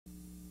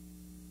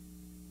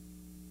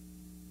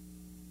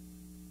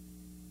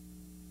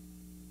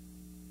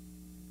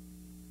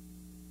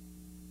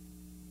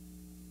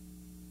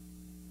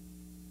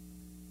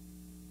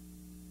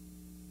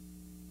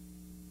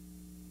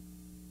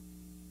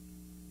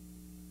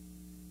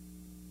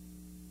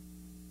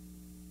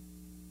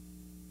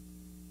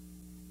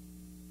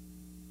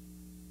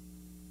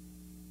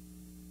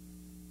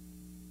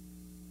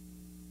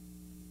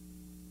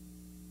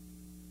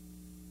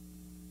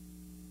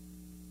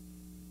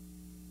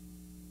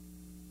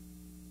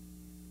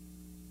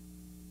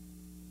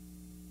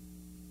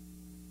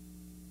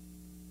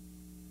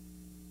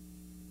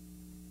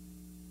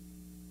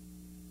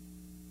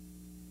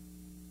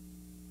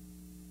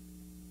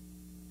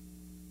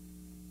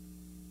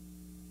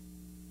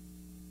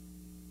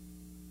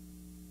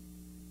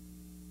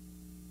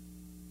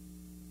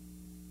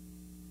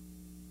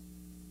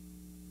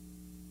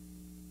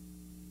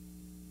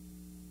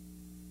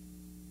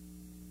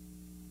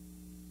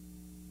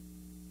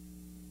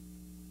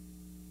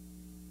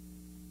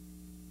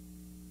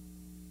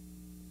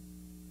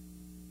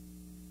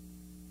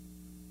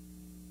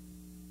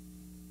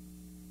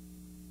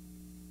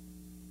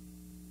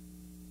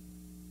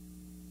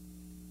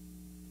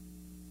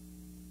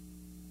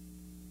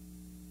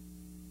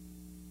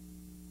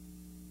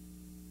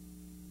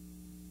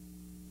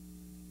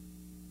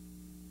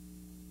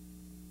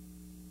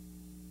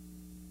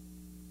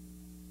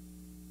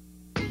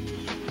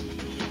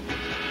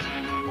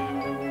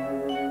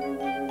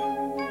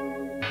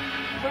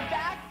We're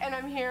back, and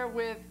I'm here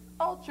with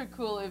ultra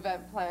cool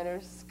event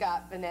planner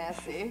Scott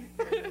Benassi.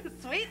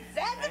 Sweet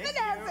Santa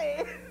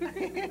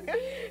Benassi!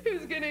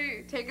 Who's going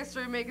to take us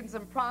through making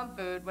some prom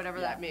food,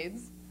 whatever that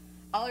means.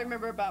 All I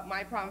remember about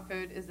my prom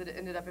food is that it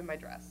ended up in my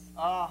dress.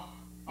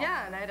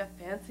 Yeah, and I had a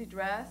fancy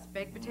dress,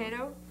 baked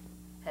potato,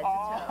 head to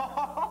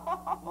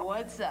toe.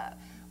 What's up?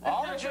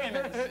 All the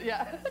trimmings.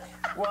 Yeah.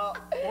 Well,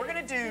 we're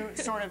going to do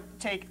sort of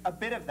take a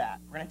bit of that.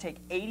 We're going to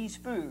take 80s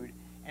food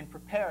and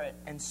prepare it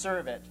and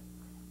serve it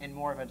in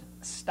more of a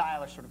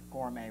stylish sort of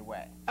gourmet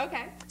way.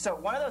 Okay. So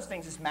one of those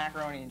things is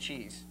macaroni and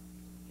cheese.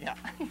 Yeah.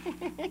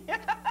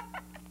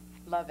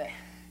 Love it.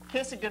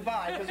 Kiss it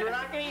goodbye, because we're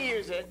not going to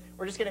use it.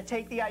 We're just going to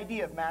take the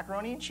idea of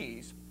macaroni and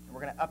cheese, and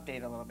we're going to update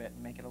it a little bit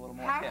and make it a little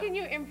more How hip. can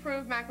you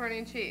improve macaroni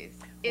and cheese?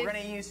 We're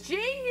going to use...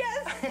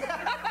 Genius!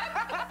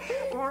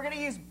 We're going to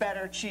use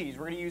better cheese.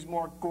 We're going to use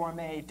more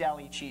gourmet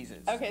deli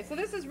cheeses. Okay, so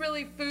this is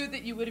really food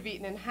that you would have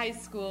eaten in high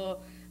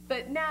school,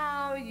 but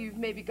now you've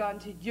maybe gone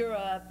to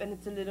Europe and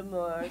it's a little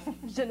more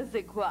je ne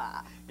sais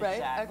quoi, right?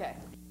 Exactly. Okay.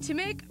 To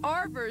make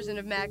our version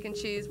of mac and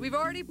cheese, we've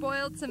already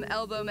boiled some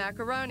elbow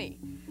macaroni.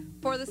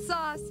 For the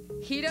sauce,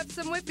 heat up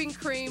some whipping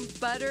cream,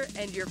 butter,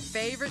 and your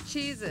favorite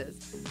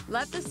cheeses.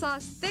 Let the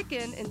sauce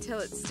thicken until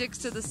it sticks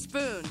to the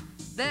spoon.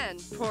 Then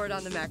pour it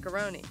on the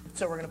macaroni.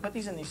 So we're going to put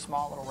these in these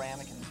small little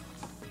ramekins.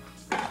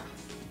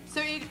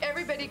 So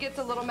everybody gets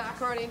a little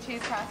macaroni and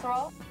cheese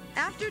casserole?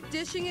 After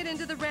dishing it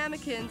into the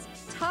ramekins,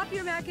 top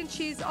your mac and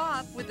cheese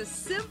off with a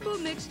simple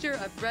mixture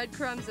of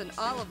breadcrumbs and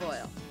olive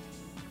oil.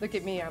 Look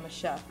at me, I'm a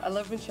chef. I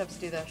love when chefs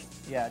do this.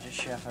 Yeah, just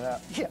chef it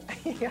up. Yeah,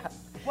 yeah.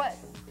 What?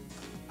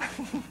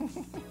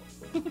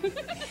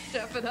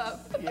 Chef it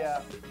up.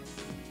 Yeah.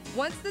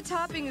 Once the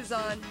topping is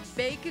on,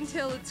 bake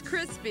until it's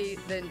crispy,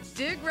 then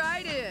dig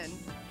right in.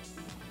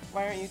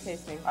 Why aren't you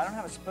tasting? I don't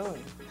have a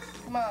spoon.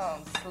 Come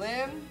on,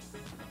 Slim.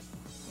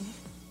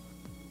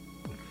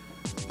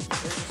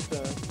 There's a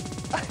spoon.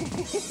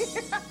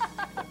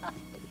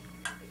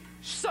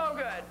 So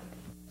good.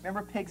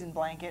 Remember pigs in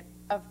blanket?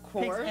 Of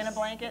course. Pigs in a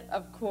blanket?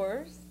 Of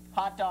course.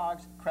 Hot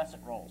dogs,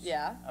 crescent rolls.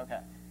 Yeah. Okay.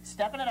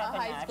 Stepping it up A a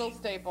high notch. school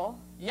staple.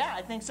 Yeah,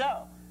 I think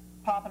so.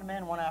 Popping them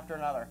in one after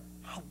another.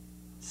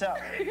 So,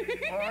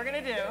 what we're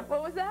going to do...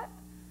 What was that?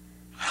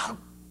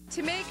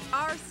 To make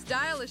our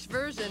stylish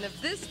version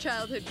of this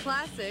childhood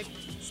classic,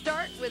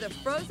 start with a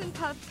frozen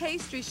puff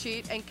pastry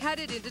sheet and cut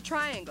it into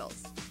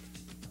triangles.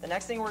 The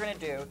next thing we're going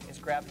to do is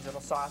grab these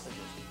little sausages.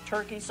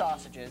 Turkey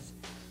sausages.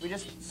 We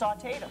just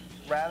sauteed them.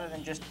 Rather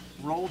than just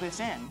roll this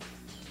in,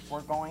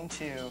 we're going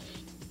to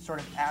sort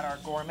of add our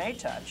gourmet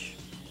touch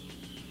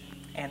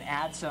and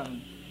add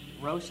some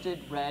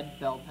roasted red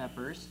bell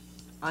peppers,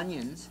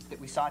 onions that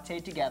we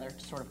sauteed together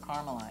to sort of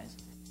caramelize.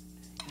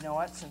 You know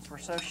what? Since we're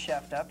so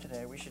chefed up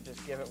today, we should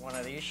just give it one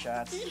of these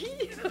shots.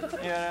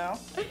 You know?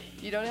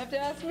 You don't have to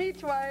ask me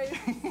twice.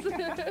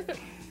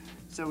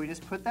 So we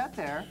just put that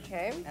there.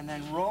 Okay. And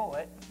then roll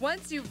it.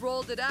 Once you've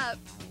rolled it up,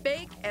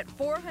 bake at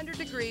 400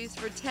 degrees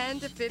for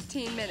 10 to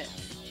 15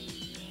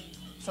 minutes.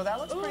 So that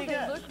looks pretty they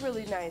good. look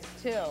really nice,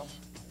 too.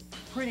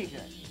 Pretty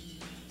good.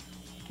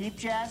 Keep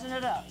jazzing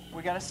it up.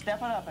 We got to step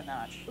it up a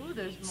notch. Ooh,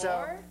 there's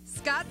more.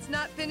 Scott's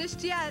not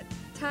finished yet.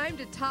 Time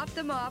to top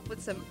them off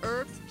with some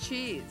earthed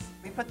cheese.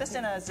 We put this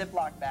in a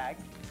Ziploc bag,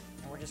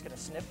 and we're just going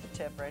to snip the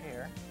tip right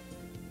here.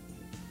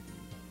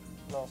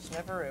 A little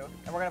snifferoo.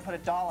 And we're going to put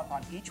a dollop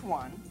on each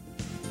one.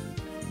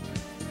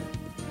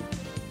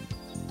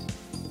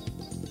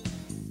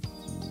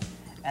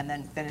 And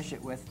then finish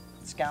it with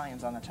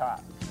scallions on the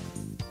top.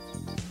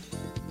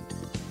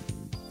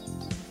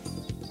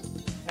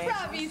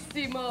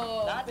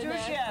 Bravissimo! Not too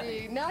Benassi.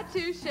 shabby. Not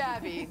too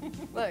shabby.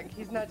 Look,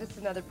 he's not just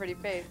another pretty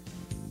face.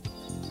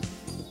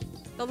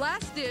 The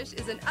last dish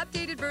is an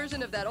updated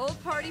version of that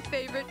old party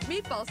favorite,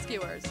 meatball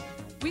skewers.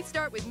 We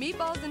start with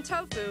meatballs and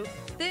tofu,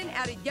 then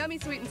add a yummy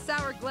sweet and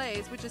sour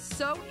glaze, which is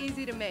so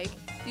easy to make,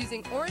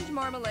 using orange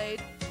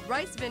marmalade,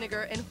 rice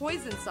vinegar, and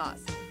hoisin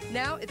sauce.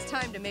 Now it's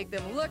time to make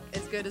them look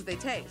as good as they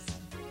taste.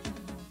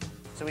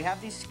 So we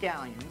have these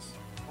scallions.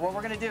 What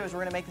we're going to do is we're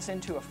going to make this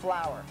into a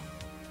flower.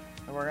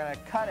 And we're going to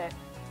cut it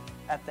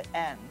at the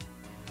end,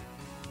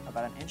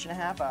 about 1.5 inches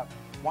up.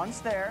 Once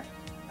there,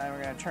 and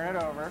we're going to turn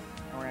it over,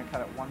 and we're going to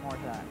cut it one more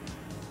time.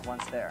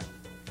 Once there.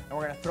 And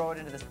we're going to throw it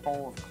into this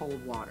bowl of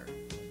cold water.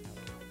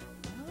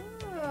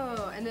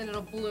 Oh, and then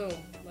it'll bloom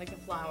like a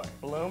flower.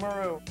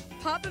 Bloomaroo.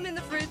 Pop them in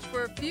the fridge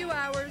for a few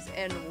hours,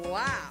 and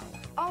wow.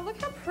 Oh,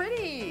 look how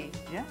pretty.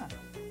 Yeah.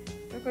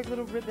 They look like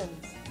little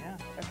ribbons. Yeah.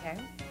 Okay.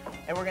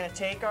 And we're going to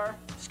take our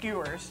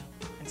skewers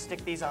and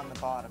stick these on the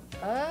bottom.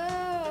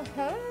 Oh,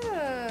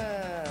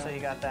 So you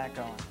got that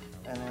going.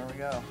 And there we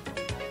go.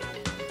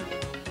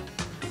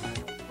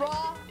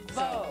 Bravo.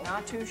 So,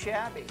 not too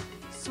shabby.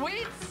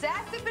 Sweet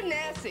Sassy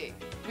Benassi.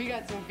 We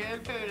got some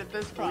good food at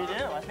this prom. We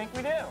do. I think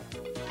we do.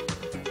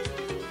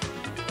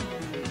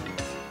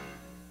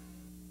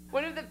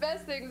 One of the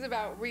best things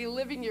about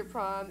reliving your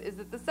prom is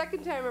that the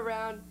second time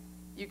around,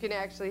 you can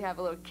actually have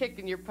a little kick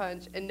in your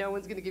punch and no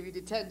one's going to give you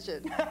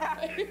detention.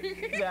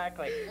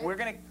 Exactly. We're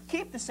going to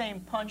keep the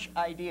same punch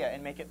idea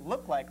and make it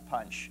look like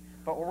punch,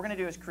 But what we're going to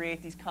do is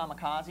create these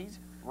kamikazes,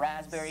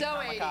 raspberry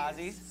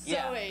kamikazes. 80s. So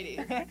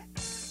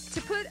 80s.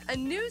 To put a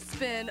new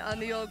spin on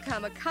the old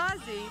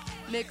kamikaze,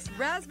 mix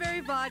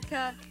raspberry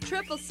vodka,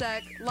 triple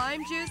sec,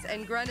 lime juice,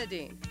 and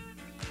grenadine.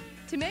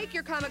 To make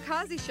your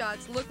kamikaze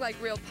shots look like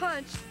real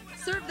punch,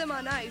 serve them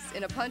on ice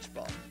in a punch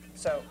bowl.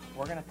 So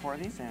we're going to pour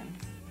these in,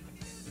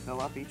 fill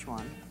up each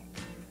one.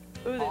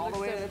 Ooh, they all look the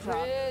way so to the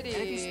top. pretty.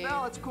 And if you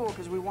spill, it's cool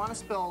because we want to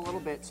spill a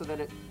little bit so that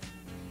it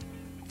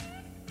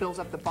fills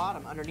up the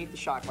bottom underneath the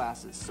shot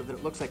glasses so that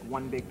it looks like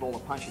one big bowl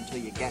of punch until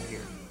you get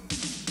here.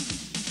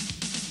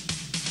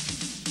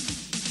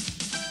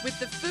 With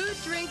the food,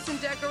 drinks,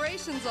 and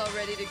decorations all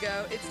ready to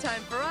go, it's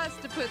time for us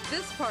to put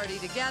this party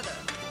together.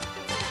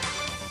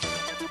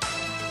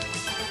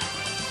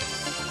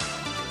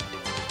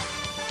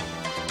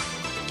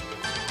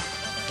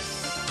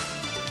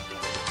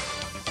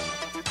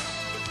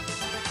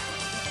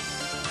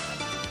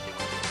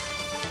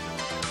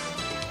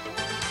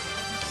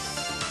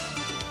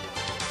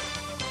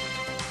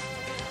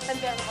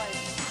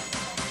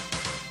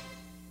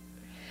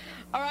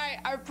 All right,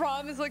 our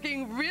prom is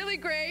looking really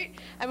great,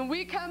 and when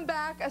we come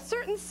back, a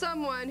certain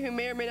someone who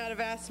may or may not have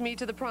asked me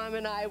to the prom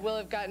and I will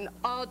have gotten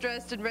all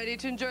dressed and ready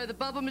to enjoy the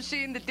bubble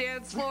machine, the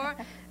dance floor,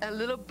 and a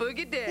little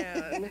boogie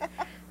down.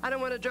 I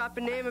don't want to drop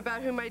a name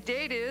about who my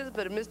date is,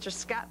 but Mr.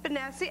 Scott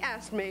Benassi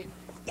asked me.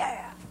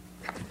 Yeah!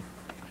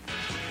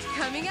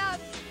 Coming up,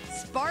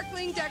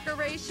 sparkling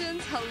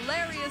decorations,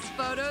 hilarious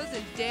photos,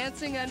 and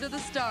dancing under the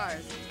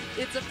stars.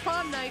 It's a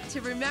prom night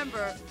to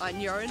remember on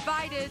You're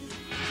Invited.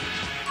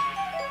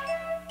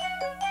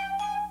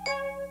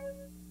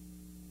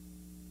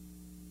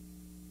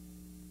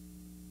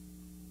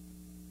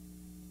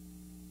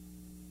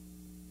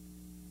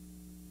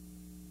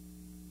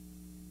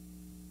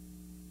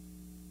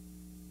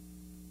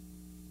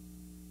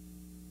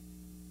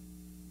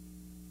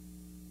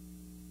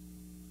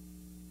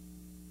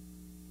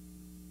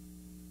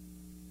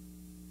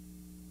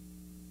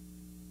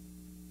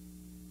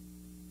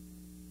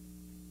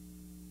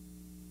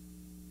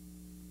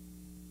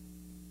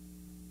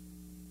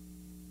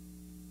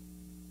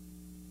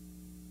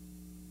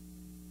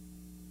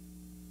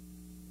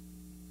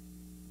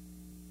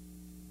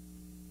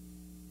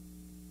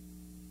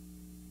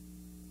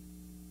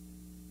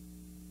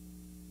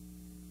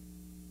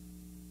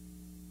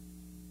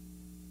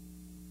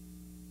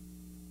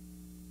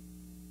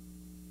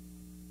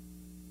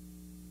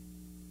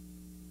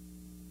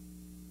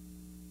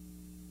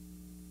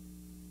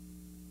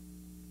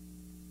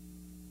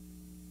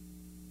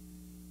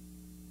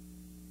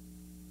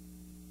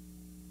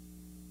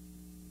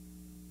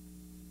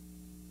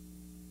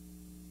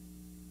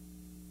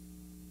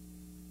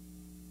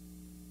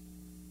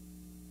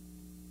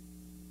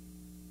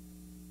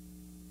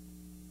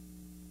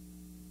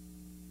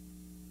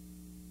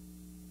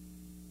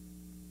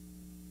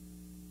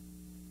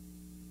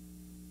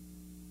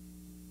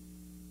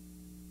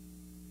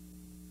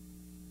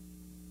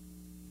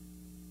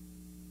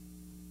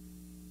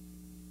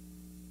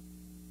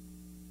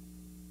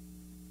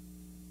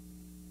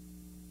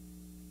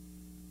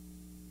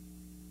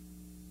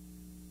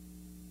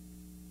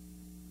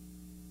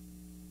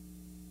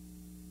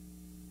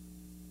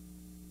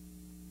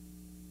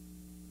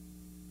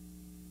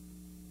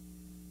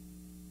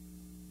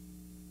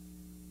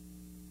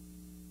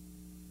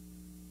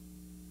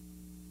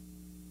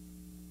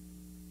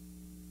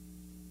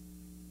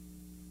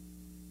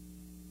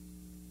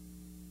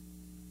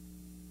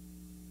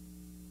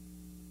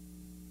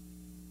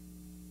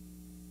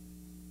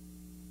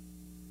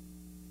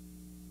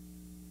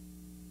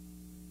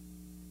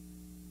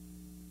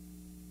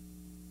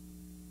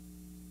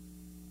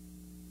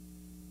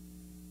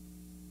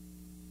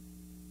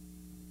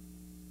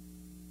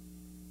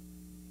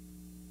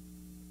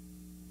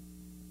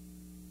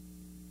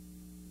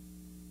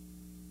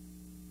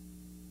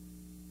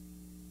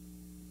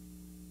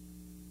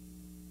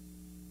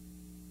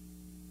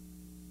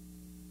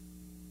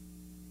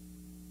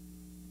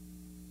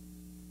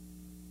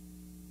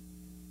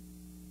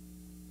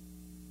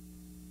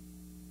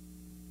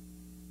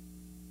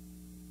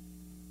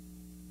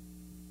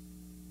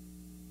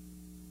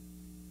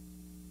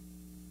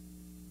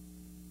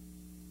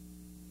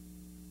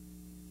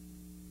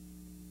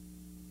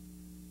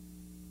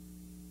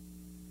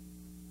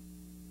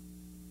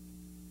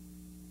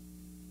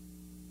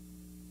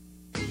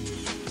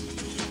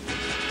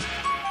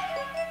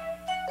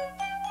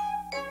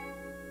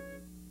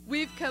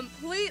 We've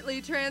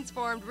completely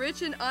transformed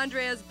Rich and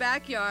Andrea's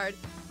backyard,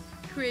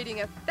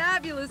 creating a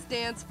fabulous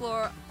dance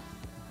floor,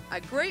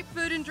 a great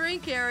food and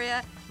drink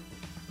area,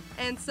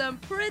 and some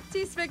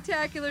pretty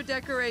spectacular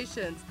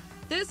decorations.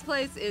 This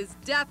place is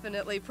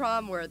definitely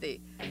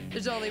prom-worthy.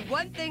 There's only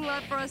one thing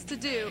left for us to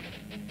do: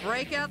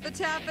 break out the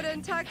taffeta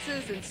and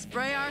tuxes and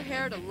spray our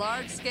hair to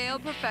large-scale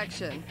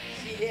perfection.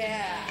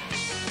 Yeah!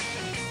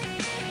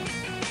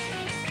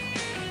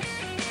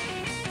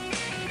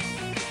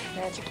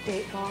 Magic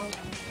date ball.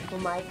 Will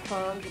my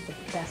prom be the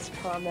best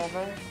prom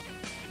ever?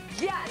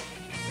 Yes!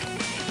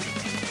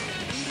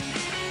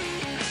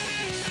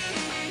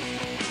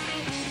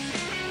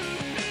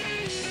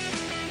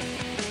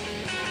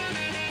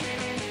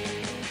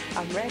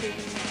 I'm ready.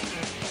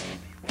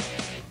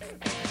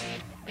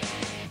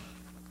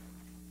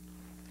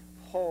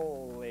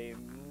 Holy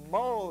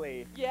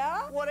moly.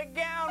 Yeah? What a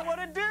gown, what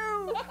a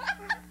do!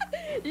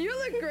 You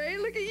look great.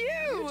 Look at you.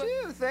 You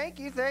too. Thank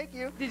you, thank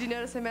you. Did you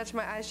notice I matched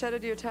my eyeshadow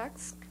to your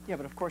tux? Yeah,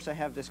 but of course I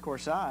have this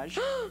corsage.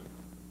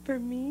 For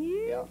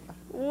me? Yeah.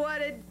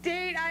 What a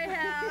date I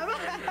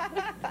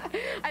have.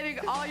 I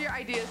think all your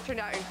ideas turned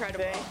out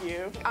incredible. Thank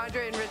you.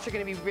 Andre and Rich are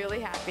going to be really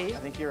happy. I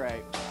think you're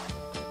right.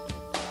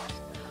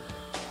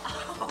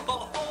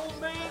 Oh,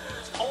 man.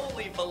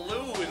 Holy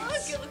balloons.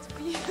 Look, it looks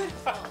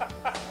beautiful.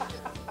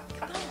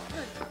 Come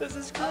on. This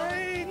is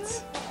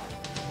great.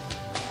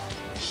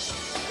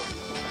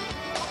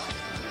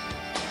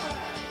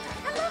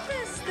 I love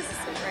this. This is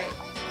so great.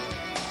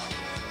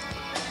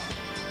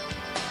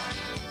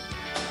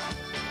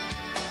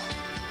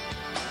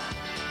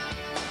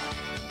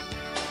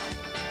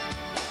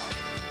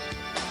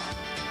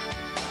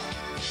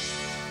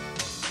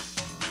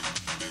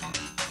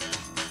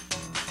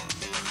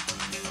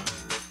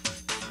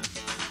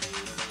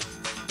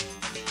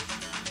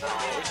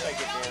 I wish I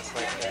could dance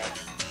like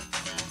that.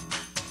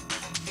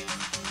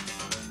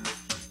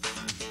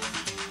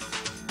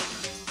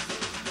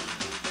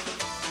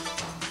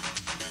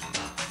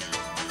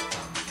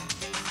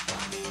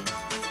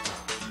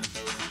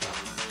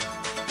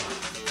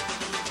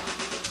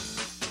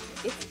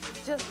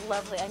 It's just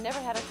lovely. I never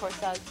had a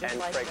corsage just And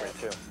like fragrant,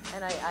 this. too.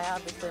 And I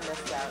obviously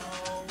missed out.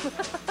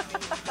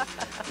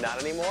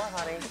 Not anymore,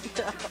 honey.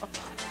 No.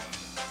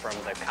 From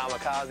the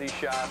kamikaze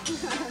shot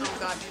Oh,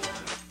 God.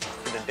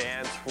 to the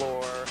dance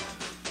floor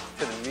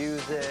to the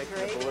music,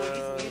 Great the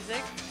balloons.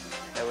 music.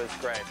 It was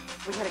great.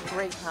 We had a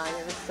great time.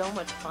 It was so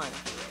much fun.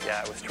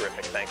 Yeah, it was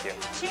terrific. Thank you.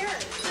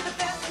 Cheers to the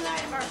best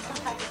night of our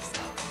lives.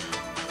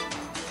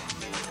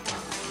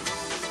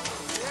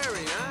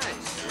 Very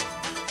nice.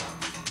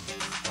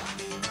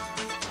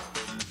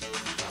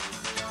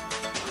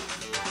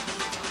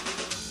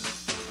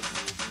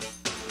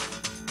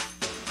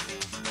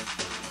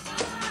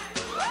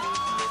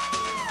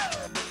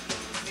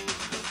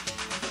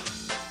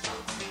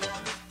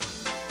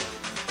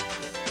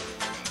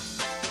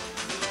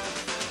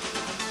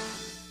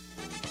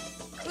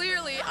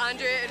 Clearly,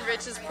 Andrea and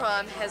Rich's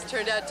prom has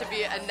turned out to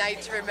be a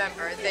night to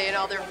remember. They and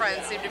all their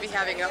friends seem to be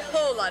having a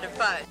whole lot of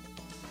fun.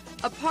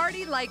 A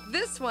party like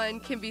this one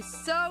can be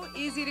so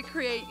easy to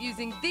create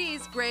using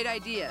these great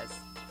ideas.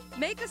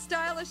 Make a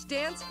stylish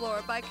dance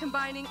floor by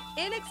combining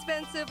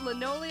inexpensive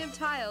linoleum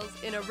tiles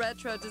in a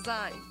retro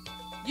design.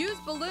 Use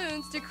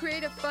balloons to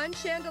create a fun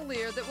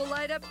chandelier that will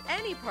light up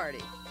any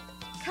party.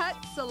 Cut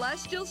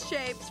celestial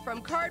shapes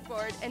from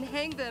cardboard and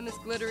hang them as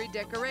glittery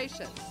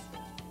decorations.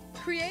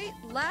 Create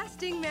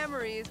lasting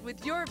memories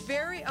with your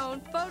very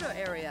own photo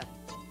area.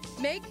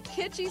 Make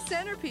kitschy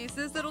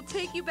centerpieces that'll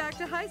take you back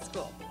to high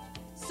school.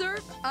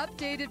 Serve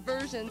updated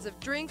versions of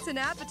drinks and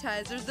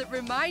appetizers that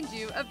remind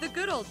you of the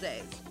good old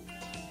days.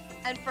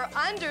 And for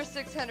under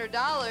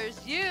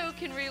 $600, you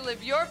can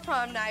relive your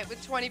prom night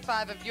with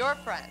 25 of your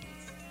friends.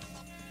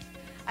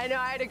 I know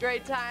I had a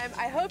great time.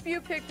 I hope you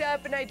picked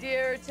up an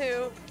idea or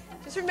two.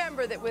 Just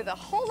remember that with a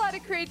whole lot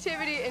of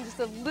creativity and just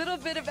a little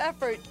bit of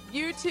effort,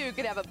 you too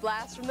can have a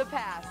blast from the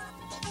past.